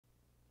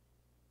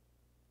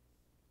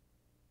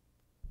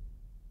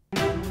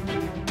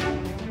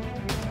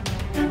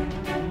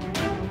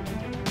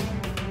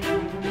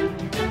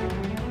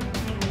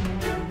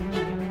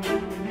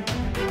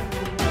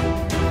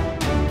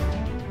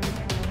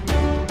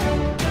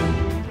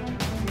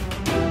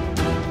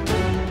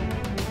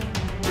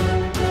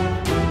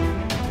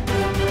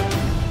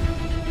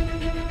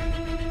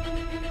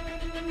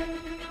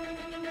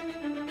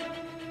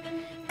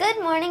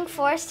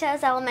Forest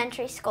Hills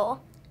Elementary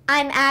School.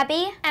 I'm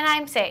Abby. And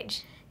I'm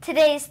Sage.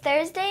 Today is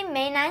Thursday,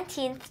 May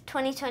 19th,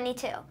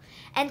 2022,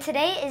 and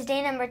today is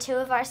day number 2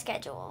 of our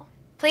schedule.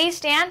 Please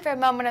stand for a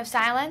moment of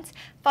silence,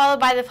 followed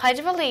by the Pledge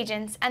of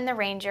Allegiance and the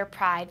Ranger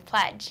Pride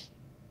Pledge.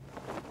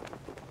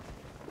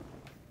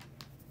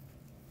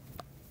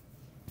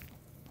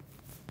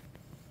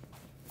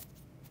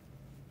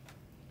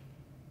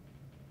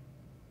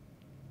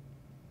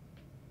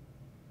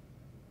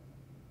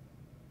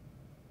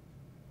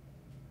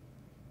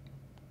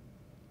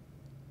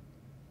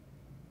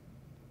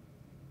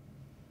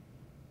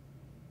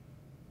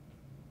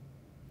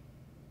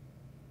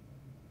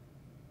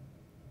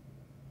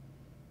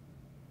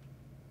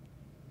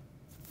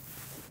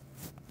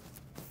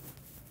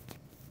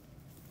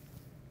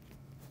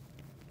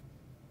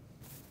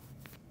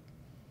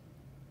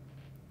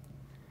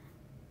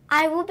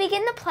 I will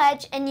begin the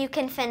pledge and you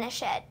can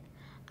finish it.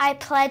 I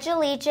pledge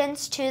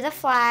allegiance to the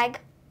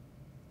flag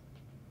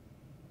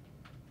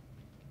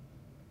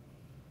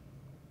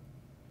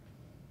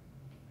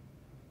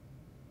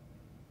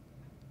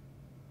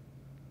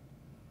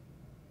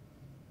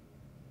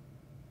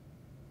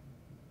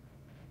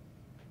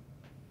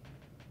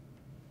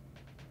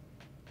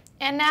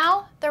And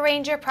now, the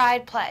Ranger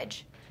Pride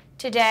Pledge.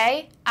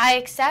 Today, I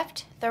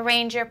accept the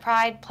Ranger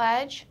Pride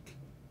Pledge.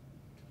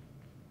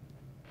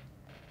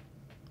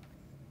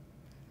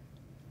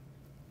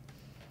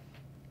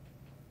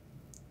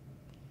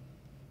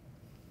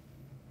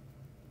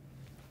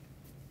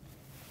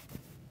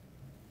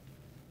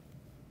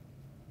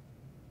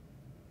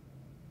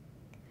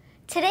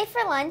 Today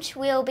for lunch,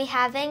 we will be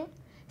having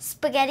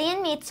spaghetti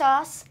and meat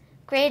sauce,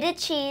 grated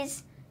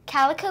cheese,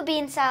 calico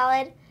bean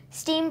salad,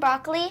 steamed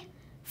broccoli,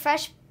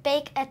 fresh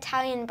baked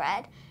Italian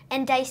bread,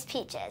 and diced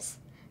peaches.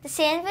 The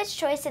sandwich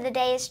choice of the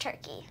day is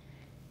turkey.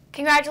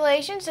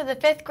 Congratulations to the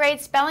 5th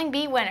grade Spelling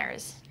Bee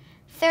winners.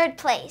 3rd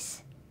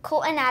place,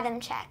 Colton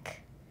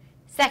Adamczyk.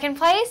 2nd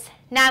place,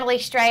 Natalie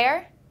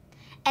Strayer.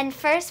 And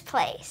 1st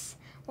place,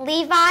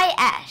 Levi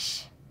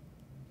Esch.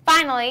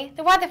 Finally,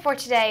 the weather for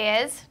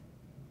today is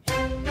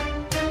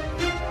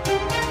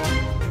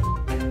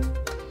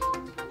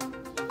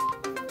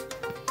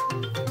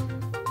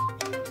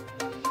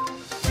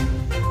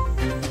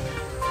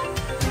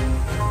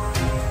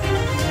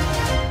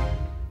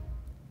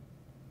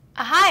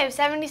a high of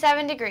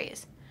 77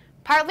 degrees,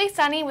 partly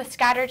sunny with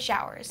scattered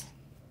showers.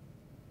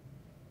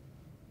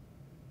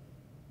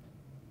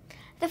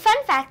 The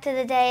fun fact of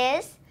the day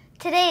is,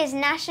 today is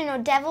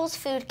National Devil's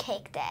Food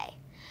Cake Day.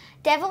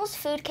 Devil's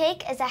Food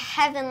Cake is a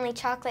heavenly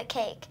chocolate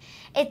cake.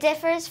 It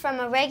differs from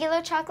a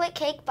regular chocolate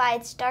cake by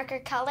its darker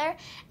color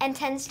and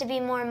tends to be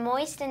more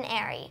moist and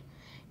airy.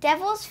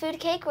 Devil's Food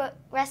Cake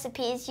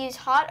recipes use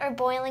hot or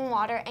boiling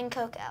water and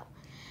cocoa.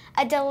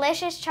 A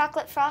delicious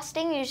chocolate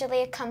frosting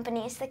usually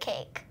accompanies the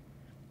cake.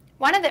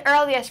 One of the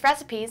earliest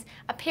recipes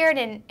appeared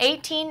in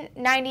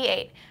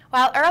 1898.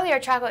 While earlier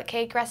chocolate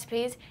cake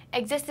recipes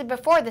existed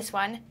before this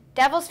one,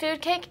 Devil's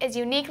Food Cake is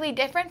uniquely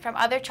different from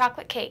other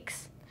chocolate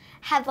cakes.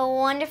 Have a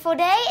wonderful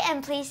day,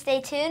 and please stay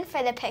tuned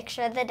for the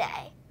picture of the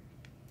day.